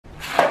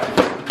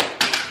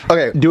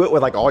Okay, do it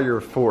with like all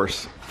your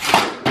force.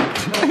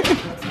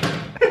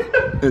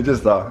 It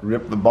just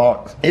ripped the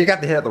box. You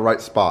got to hit at the right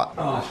spot.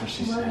 Oh, that's what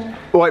she said.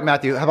 Wait,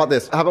 Matthew, how about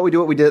this? How about we do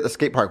what we did at the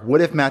skate park? What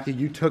if, Matthew,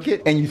 you took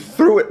it and you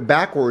threw it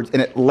backwards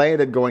and it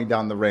landed going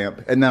down the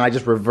ramp, and then I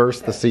just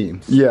reversed the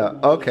seams? Yeah,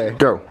 okay.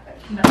 Go.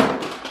 No.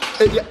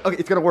 Yeah, okay,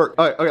 it's gonna work.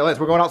 All right, okay,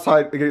 we're going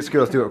outside. Let's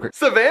do it real quick.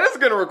 Savannah's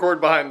gonna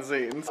record behind the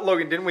scenes.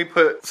 Logan, didn't we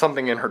put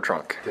something in her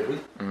trunk? Did we?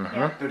 Mm-hmm.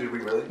 No, did we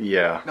really?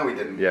 Yeah. No, we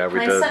didn't. Yeah,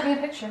 we I did. sent me a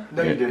picture.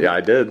 No, you didn't. Yeah,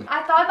 I did.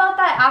 I thought about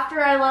that after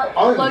I let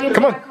Logan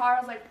Come in on. my car. I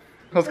was like,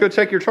 Let's go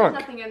check your trunk.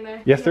 nothing in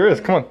there. Yes, there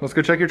is. Come on, let's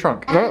go check your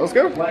trunk. All right, let's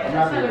go. Y'all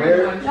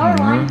are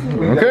lying to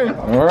me. Okay,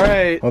 all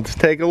right. Let's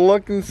take a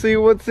look and see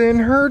what's in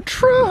her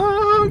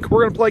trunk.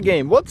 We're gonna play a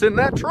game. What's in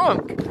that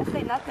trunk? I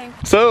say nothing.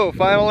 So,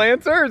 final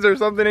answer. Is there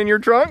something in your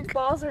trunk?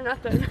 Balls or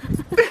nothing.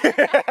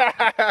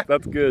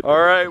 That's good.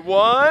 All right,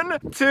 1,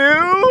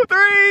 2,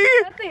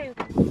 3. Nothing.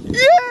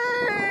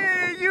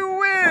 Yay! You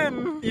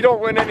win! You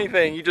don't win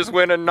anything. You just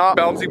win a not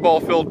bouncy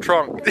ball filled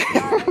trunk.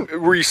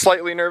 Were you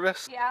slightly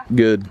nervous? Yeah.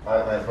 Good. All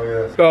right, man, look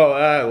at this. Oh,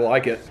 I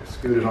like it.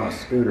 Scooters on a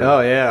scooter.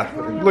 Oh yeah.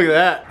 Look at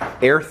that.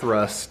 Air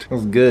thrust. That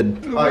was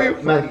good. All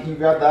right, Matthew, can you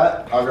grab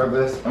that? I'll grab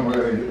this, and we're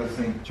gonna get this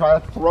thing. Try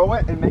to throw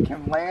it and make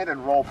him land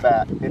and roll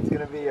back. It's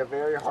gonna be a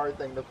very hard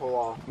thing to pull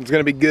off. It's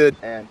gonna be good.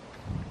 And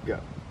go.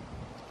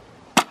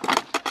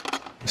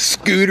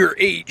 Scooter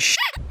ate shit.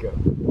 Go.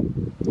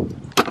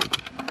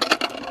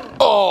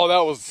 Oh, that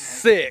was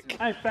sick.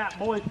 Hey, fat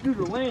boy,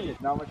 scooter landed.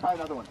 Now I'm gonna try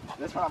another one.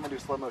 This one I'm gonna do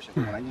slow motion.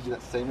 When I need to do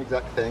that same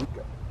exact thing,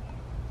 go.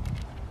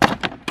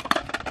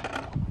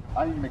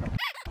 I need to make him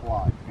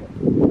fly.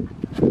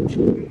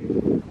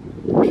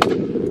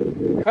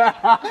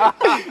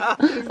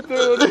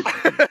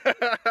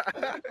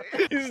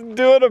 He's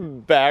doing a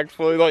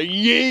backflip like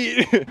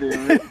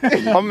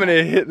yeet. I'm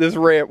gonna hit this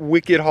ramp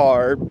wicked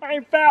hard. Hey,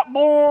 fat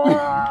boy.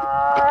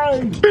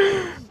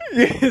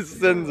 He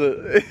sends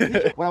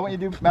it. What I want you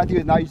to do, Matthew,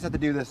 is now you just have to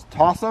do this.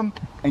 Toss them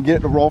and get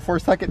it to roll for a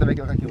second to make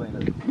it look like you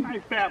landed. Hey,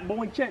 fat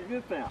boy, check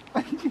this out.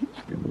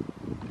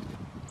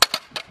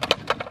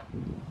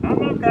 I'm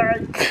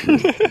okay.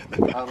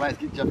 Lance,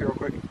 get Jeffy real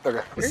quick.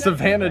 Okay.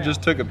 Savannah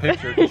just took a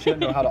picture because she didn't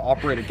know how to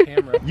operate a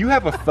camera. You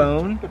have a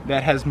phone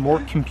that has more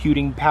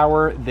computing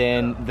power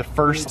than the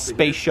first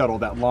space shuttle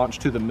that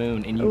launched to the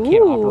moon, and you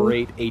can't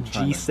operate a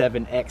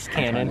G7X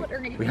cannon.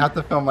 We have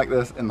to film like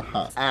this in the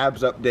hot.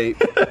 Abs update.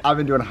 I've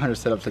been doing 100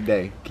 sit-ups a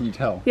day. Can you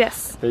tell?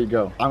 Yes. There you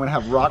go. I'm gonna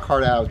have rock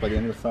hard abs by the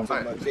end of the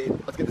summer. Let's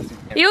get this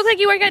thing. You look like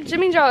you work at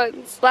Jimmy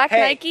John's. Black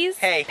Nikes,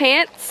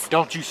 pants.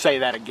 Don't you say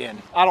that again.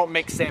 I don't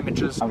make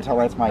sandwiches. I'm gonna tell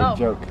Lance my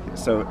joke.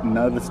 So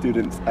none of the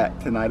students at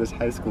Tinnitus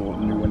High School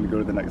knew when to go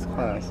to the next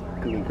class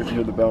because they couldn't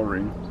hear the bell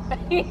ring.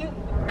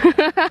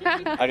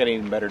 I got an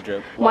even better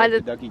joke. Why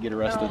did did the ducky get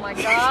arrested? Oh my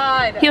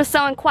god. He was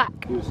selling quack.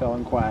 He was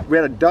selling quack. We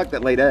had a duck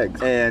that laid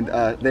eggs, and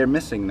they're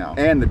missing now,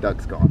 and the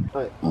duck's gone.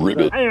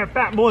 Ribbit. Hey,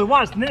 fat boy,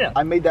 watch this.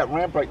 I made that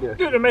ramp right there.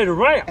 Scooter made a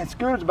ramp. And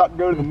Scooter's about to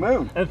go to the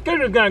moon. And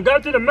Scooter's gonna go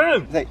to the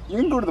moon. Say, you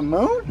can go to the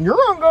moon? You're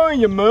gonna go in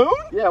your moon?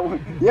 Yeah,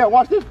 yeah.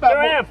 Watch this, fat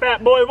Sure boy. am,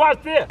 fat boy,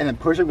 watch this. And then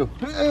push him. Go.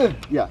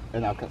 Yeah,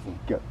 and now cut him.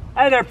 Go.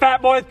 Hey there,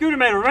 fat boy, Scooter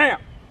made a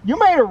ramp. You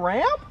made a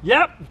ramp?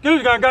 Yep,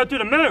 Scooter's gonna go to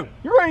the moon.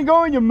 You're ready to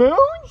go in your moon?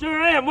 Sure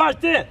am, watch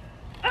this.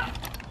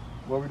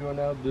 What are we doing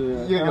now?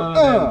 You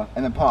go,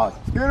 and then pause.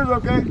 Scooter's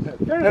okay.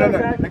 Scooter's No,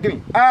 okay. no, give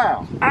me.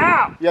 Ow.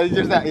 Ow! Yeah,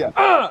 just that. Yeah.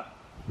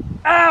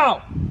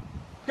 Ow!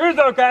 Scooter's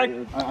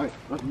okay. All right,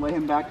 let's lay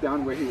him back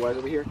down where he was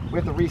over here. We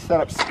have to reset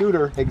up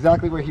Scooter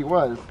exactly where he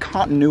was.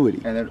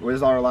 Continuity. And then this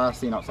is our last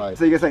scene outside.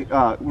 So you can say,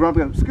 we're up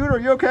again, Scooter, are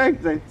you okay?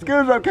 Say,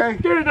 Scooter's okay.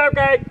 Scooter's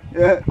okay.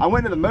 Yeah, I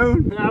went to the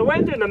moon. I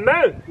went to the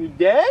moon. You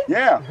dead?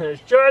 Yeah.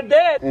 Sure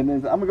did. And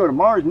then I'm gonna go to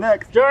Mars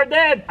next. Sure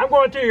did. I'm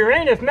going to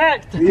Uranus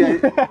next.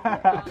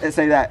 Yeah. And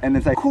say that, and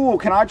then say, cool,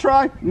 can I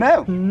try?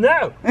 No.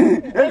 No.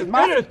 This is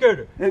my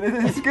Scooter.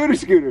 This is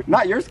Scooter,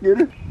 not your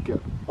Scooter. Go.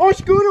 Oh,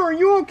 Scooter, are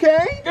you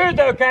okay? Scooter's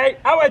okay.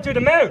 I went to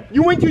the moon.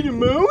 You went to the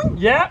moon?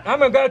 Yeah, I'm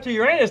gonna go to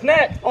Uranus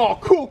next. Oh,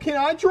 cool. Can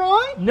I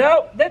try?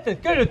 No, that's a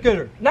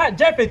Scooter, not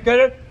Jeffy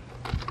Scooter.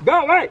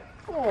 Go away.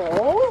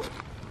 Oh.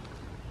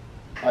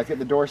 Let's get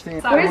the door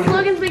scene. Where's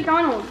Logan's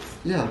McDonald's?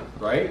 Yeah.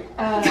 Right?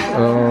 I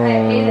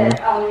hate it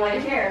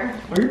right here.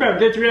 Well, you better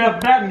get your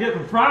ass back and get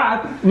some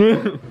fries. He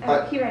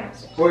ran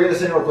upstairs. We'll get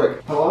this in real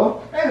quick.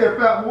 Hello? Hey there,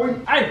 fat boy.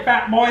 Hey,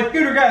 fat boy,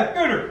 Scooter got a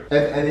scooter.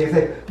 And you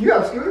say, you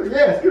got a scooter?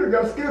 Yeah, Scooter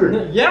got a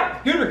scooter. Yep,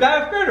 Scooter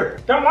got a scooter.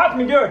 Come watch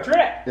me do a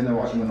trick. And then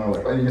watch him run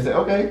away. And you can say,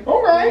 okay.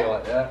 Okay.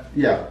 Like that.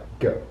 Yeah,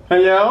 go.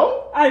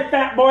 Hello? Hey,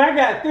 fat boy, I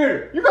got a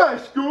scooter. You got a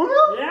scooter?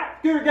 Yeah,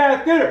 Scooter got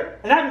a scooter.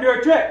 And I can do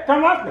a trick.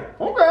 Come watch me.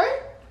 Okay.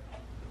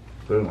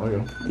 Boom, there you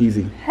go.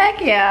 Easy.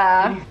 Heck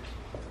yeah.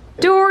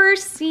 Door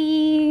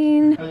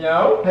scene.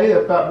 Hello? Hey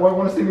there, fat boy,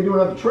 want to see me do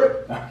another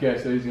trick? Okay,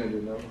 so he's gonna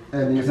do no.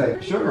 And you say,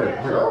 sure. Let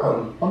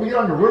me get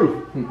on your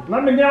roof.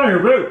 Let me get on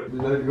your roof. And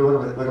then you go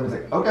look at him and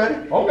say,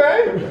 okay.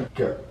 Okay.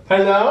 Go.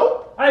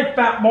 Hello? Hey,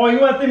 fat boy, you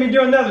want to see me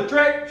do another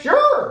trick?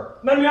 Sure.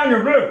 Let me on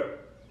your roof.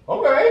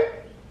 Okay.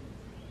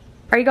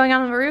 Are you going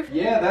on the roof?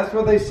 Yeah, that's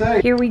what they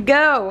say. Here we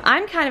go.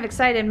 I'm kind of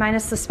excited,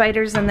 minus the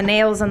spiders and the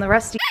nails and the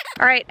rusty.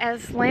 All right,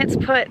 as Lance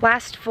put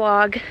last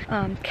vlog,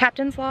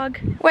 captain's log.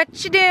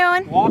 What you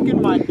doing? Walking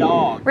my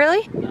dog.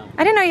 Really? No.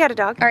 I didn't know you had a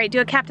dog. All right,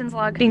 do a captain's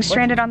log. Being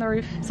stranded on the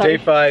roof. Sorry.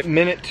 Day 5,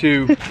 minute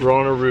 2, we're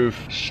on a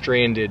roof,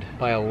 stranded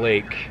by a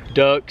lake.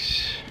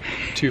 Ducks,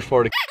 too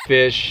far to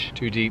fish,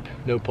 too deep,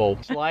 no pole.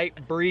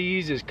 Slight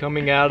breeze is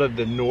coming out of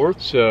the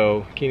north,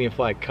 so can't even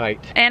fly a kite.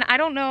 And I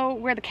don't know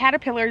where the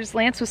caterpillars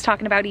Lance was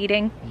talking about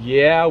eating.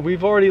 Yeah,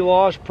 we've already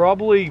lost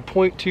probably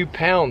 0.2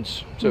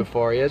 pounds so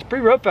far. Yeah, it's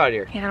pretty rough out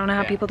here. Yeah, I don't know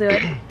how people do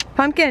it.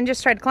 Pumpkin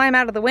just tried to climb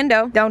out of the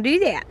window. Don't do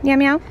that. Meow,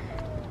 meow.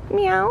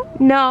 Meow.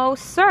 No,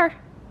 sir.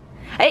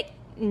 Hey,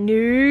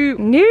 no,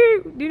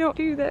 do not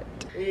do that.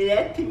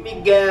 Let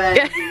me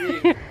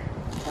go.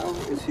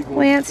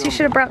 Lance, you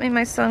should have brought me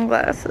my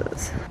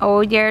sunglasses.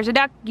 Oh, there's a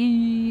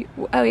ducky.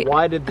 Oh, wait.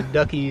 Why did the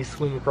ducky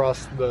swim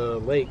across the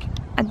lake?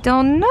 I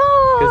don't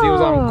know. Because he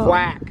was on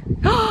quack.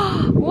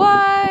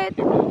 What?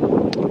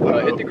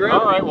 Hit the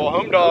ground. All right, well,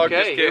 home dog.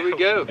 Okay, here we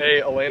go. Hey,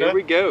 Elaina. Here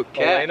we go.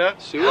 Cat.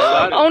 Elaina.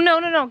 Suicide. Oh,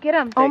 no, get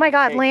him. Oh my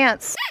God,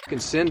 Lance. You can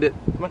send it.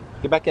 Come on,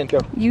 get back in, go.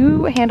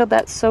 You handled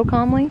that so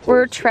calmly.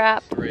 We're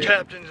trapped.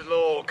 Captain's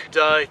log,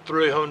 day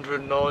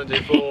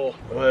 394.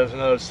 There's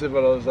no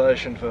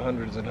civilization for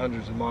hundreds and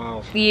hundreds of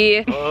miles.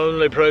 Yeah. Our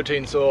only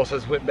protein source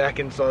has went back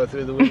inside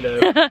through the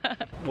window.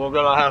 We're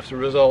gonna have to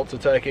resort to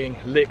taking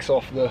licks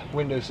off the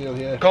windowsill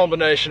here.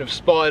 Combination of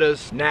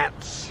spiders,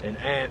 gnats, and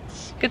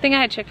ants. Good thing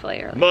I had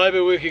Chick-fil-A earlier. Maybe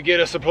we could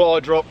get a supply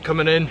drop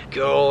coming in.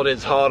 God,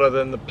 it's hotter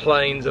than the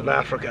plains of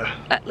Africa.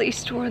 At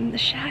least we're in the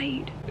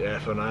shade. Yeah,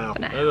 for now. For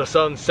now. And the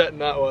sun's setting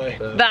that way.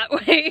 So That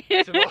way.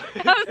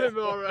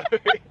 tomorrow.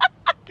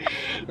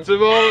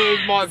 Tomorrow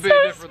might be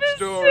a different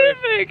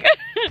story.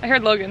 I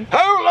heard Logan.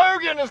 Oh,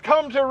 Logan has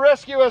come to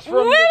rescue us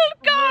from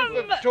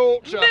Welcome the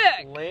torture.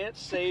 back. Lance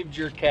saved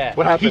your cat.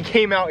 What happened? He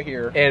came out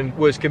here and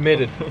was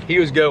committed. He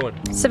was going.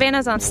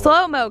 Savannah's on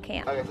slow-mo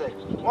cam. Like I say,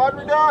 why'd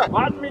we die?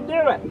 Watch me do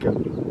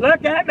it.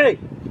 Look at me.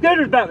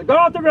 Scooter's about to go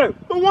off the roof.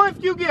 But what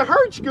if you get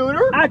hurt,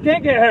 Scooter? I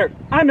can't get hurt.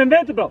 I'm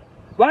invincible.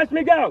 Watch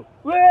me go.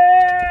 Whee!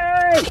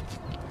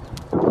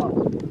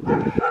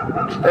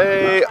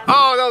 Hey,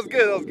 oh, that was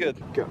good. That was good.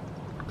 Go.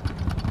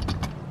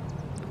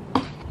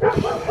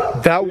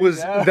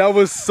 That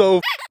was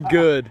so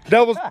good.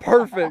 That was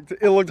perfect.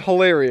 It looked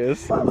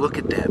hilarious. Look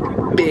at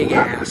that big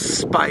ass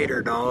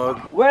spider, dog.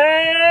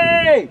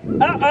 Whee!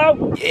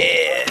 Uh-oh.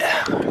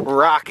 Yeah,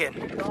 rocking.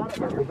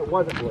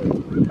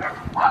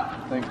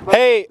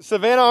 Hey,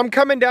 Savannah, I'm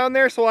coming down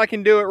there so I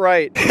can do it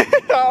right.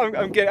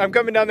 I'm kidding. I'm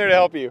coming down there to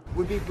help you.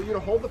 Would be for you to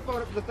hold the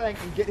phone up to the thing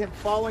and get him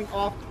falling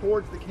off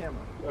towards the camera.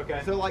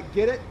 Okay. So like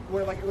get it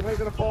where like it looks like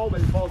it's gonna fall,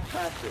 but it falls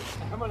past it.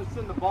 I'm gonna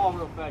send the ball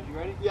real fast. You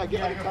ready? Yeah, get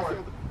Yeah, like go that's, for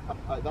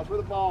it. that's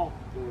where the ball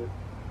is.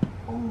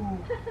 Ooh,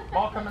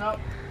 ball coming up.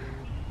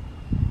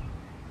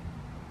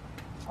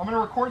 I'm gonna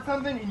record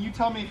something and you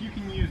tell me if you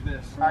can use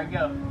this. All right,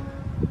 go.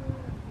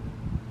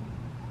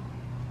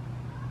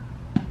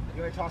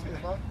 You wanna toss me the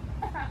phone?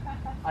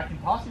 I can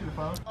toss you the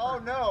phone.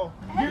 Oh no.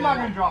 You're not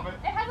gonna drop it.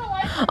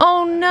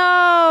 Oh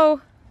no.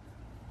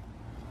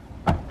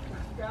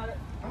 Got it.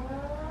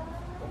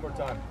 One more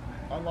time.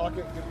 Unlock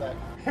it, get back.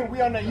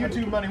 We on that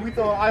YouTube money. We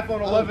throw an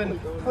iPhone 11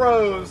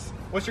 Pros.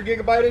 What's your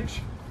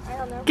gigabyteage?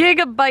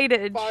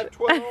 Gigabyteage.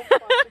 512,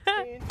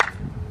 516.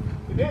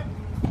 You did?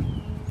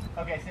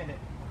 Okay, send it.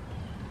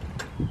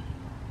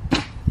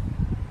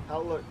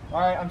 How'd it look? All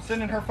right, I'm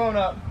sending her phone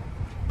up.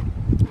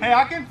 Hey,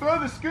 I can throw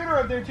the scooter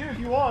up there too if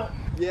you want.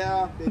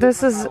 Yeah.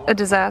 This is a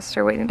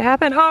disaster waiting to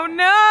happen. Oh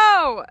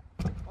no!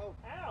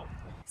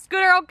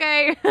 Scooter,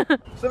 okay.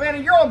 Savannah,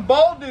 you're on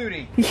ball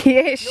duty.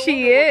 Yeah,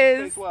 she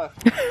is. No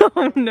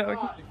wonder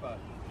what's face left. Oh no.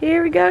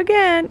 Here we go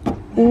again.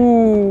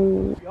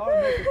 Ooh.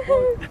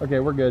 Okay,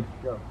 we're good.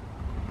 Go.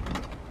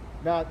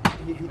 Now,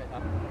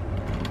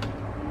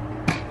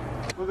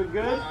 Was it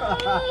good?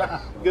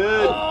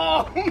 Good.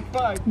 Oh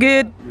my.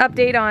 Good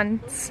update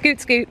on Scoot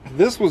Scoot.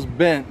 This was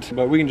bent,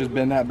 but we can just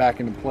bend that back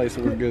into place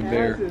so we're good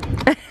there.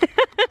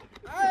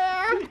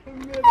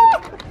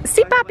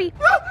 See, Poppy.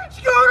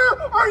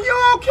 Scooter, are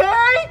you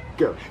okay?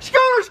 go.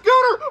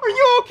 Scooter, are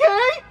you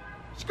okay?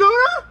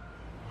 Scooter?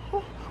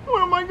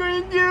 What am I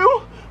gonna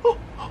do?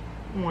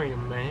 Wait a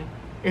minute.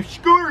 If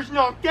Scooter's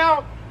knocked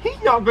out, he's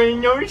not gonna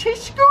notice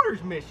his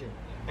scooter's missing.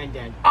 And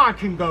then I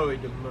can go to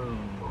the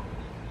moon.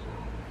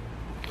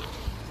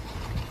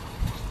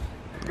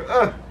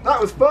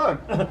 That was fun.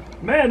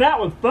 Man, that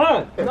was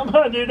fun. I'm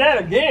gonna do that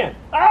again.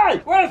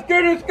 Hey, where's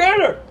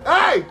Scooter?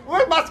 Hey,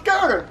 where's my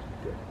scooter?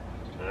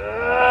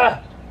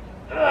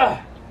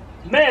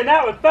 Man,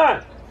 that was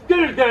fun.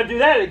 Scooter's gonna do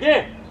that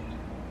again.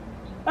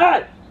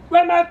 Hey,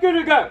 where'd my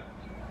scooter go?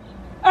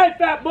 Hey,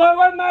 fat boy,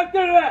 where's my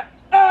scooter at?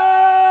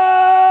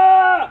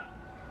 Ah!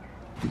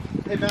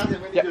 Hey, Matthew,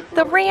 we need to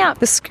The ramp.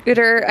 The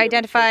scooter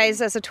identifies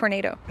as a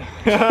tornado.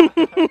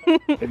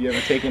 Have you ever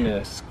taken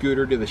a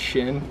scooter to the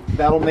shin?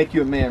 That'll make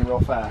you a man real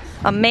fast.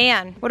 A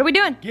man. What are we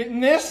doing? Getting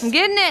this? I'm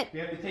getting it.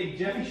 You have to take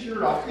Jeffy's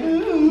shirt off.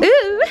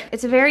 Ooh.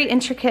 It's a very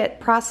intricate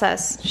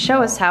process.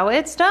 Show us how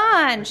it's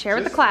done. Share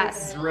with the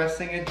class.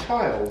 Dressing a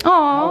child.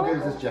 How Aww. good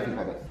is this Jeffy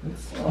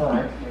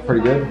puppet?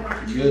 Pretty good.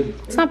 Good.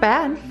 It's not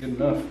bad. Good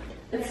enough.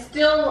 It's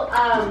still,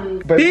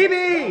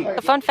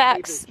 BB! Fun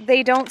facts,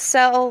 they don't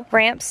sell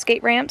ramps,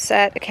 skate ramps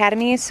at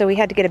academies, so we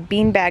had to get a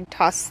beanbag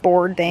toss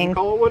board thing.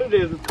 Call it what it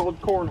is. It's called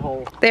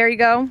cornhole. There you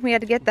go. We had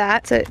to get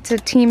that. It's a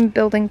team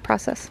building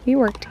process. We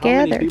work How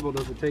many together. people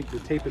does it take to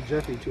tape a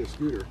Jeffy to a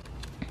scooter?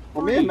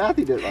 Well, me and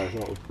Matthew did it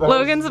ourselves.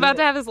 Logan's about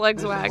to have his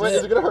legs waxed. Wait,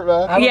 is it gonna hurt,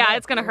 man? Yeah,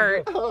 it's gonna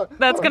hurt.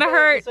 That's gonna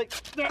hurt.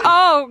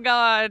 Oh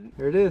God.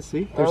 There it is.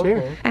 See? There's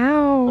Okay. hair.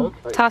 Ow.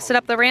 Okay. Toss it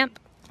up the ramp.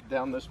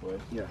 Down this way.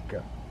 Yeah,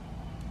 go.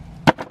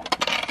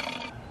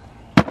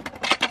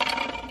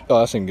 Oh,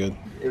 that seemed good.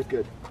 It was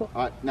good. Cool.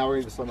 All right, now we're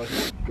into slow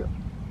motion. Go.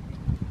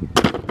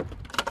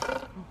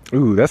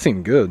 Ooh, that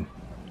seemed good.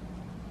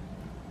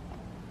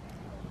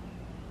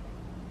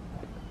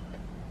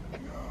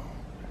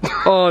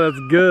 Oh, that's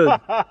good.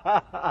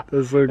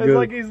 That's so It's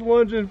like he's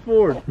lunging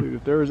forward. Dude,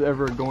 if there was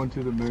ever a going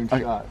to the moon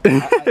shot.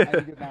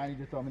 I need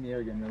to throw him in the air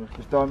again. Remember?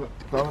 Just throw him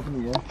up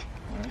in the air.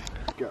 All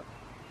right, go.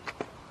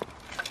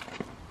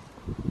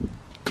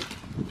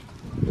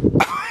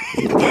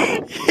 He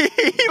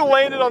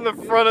landed on the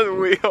front of the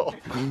wheel.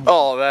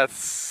 Oh, that's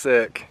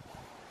sick.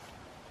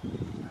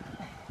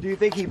 Do you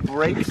think he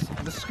breaks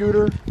the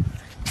scooter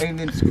and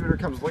then the scooter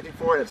comes looking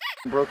for it, it's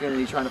broken and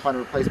he's trying to find a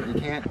replacement, he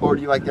can't? Or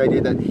do you like the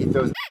idea that he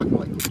throws it in the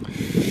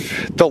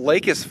lake? The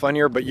lake is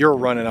funnier, but you're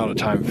running out of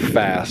time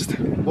fast.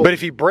 But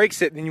if he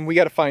breaks it, then we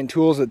got to find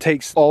tools that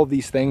takes all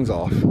these things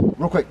off.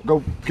 Real quick,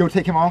 go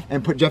take him off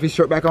and put Jeffy's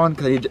shirt back on,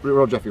 because I need to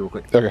roll Jeffy real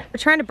quick. Okay. We're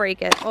trying to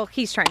break it. Well,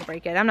 he's trying to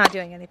break it. I'm not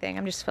doing anything.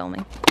 I'm just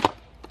filming.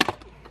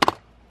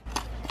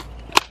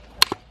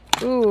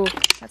 Ooh,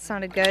 that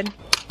sounded good.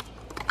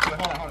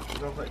 Hold on,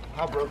 real quick.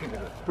 How broken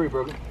is it? Pretty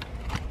broken.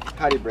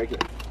 How do you break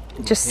it?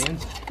 Just,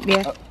 Hands?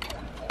 yeah.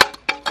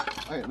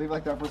 Okay, leave it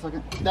like that for a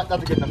second. That's a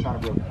good enough amount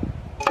of broken.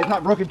 It's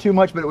not broken too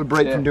much, but it would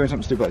break from doing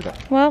something stupid like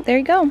that. Well, there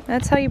you go.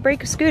 That's how you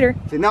break a scooter.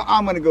 See, now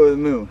I'm gonna go to the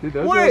moon. Dude,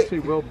 those are actually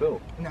well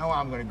built. Now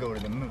I'm gonna go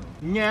to the moon.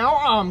 Now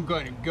I'm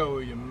gonna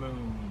go to the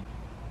moon.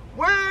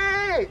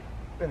 Wait!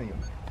 Then you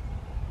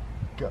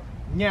go.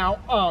 Now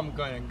I'm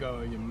gonna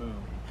go to the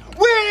moon.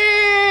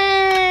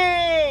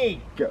 Wait!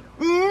 Go.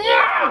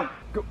 Yeah!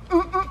 Go.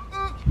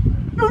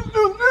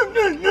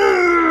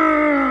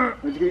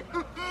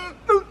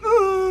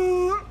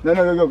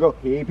 No, go.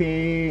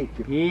 Pee-pee.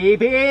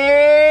 Pee-pee!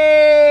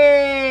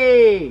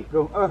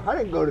 Go. I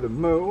didn't go to the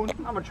moon.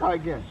 I'm gonna try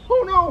again.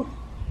 Oh no!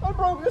 I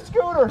broke the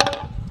scooter.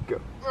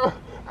 Go.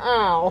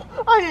 Ow,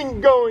 I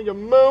didn't go to the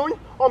moon.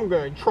 I'm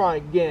gonna try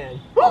again.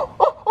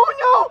 Oh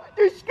no,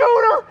 the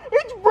scooter,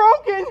 it's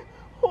broken.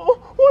 Oh,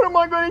 what am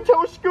I gonna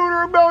tell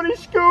Scooter about his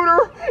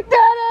scooter?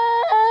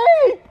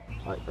 Daddy!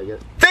 Alright, I get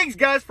it. Thanks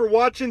guys for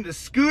watching The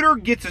Scooter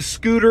Gets a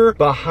Scooter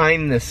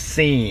behind the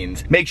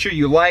scenes. Make sure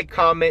you like,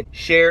 comment,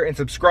 share, and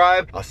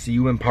subscribe. I'll see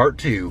you in part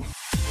 2.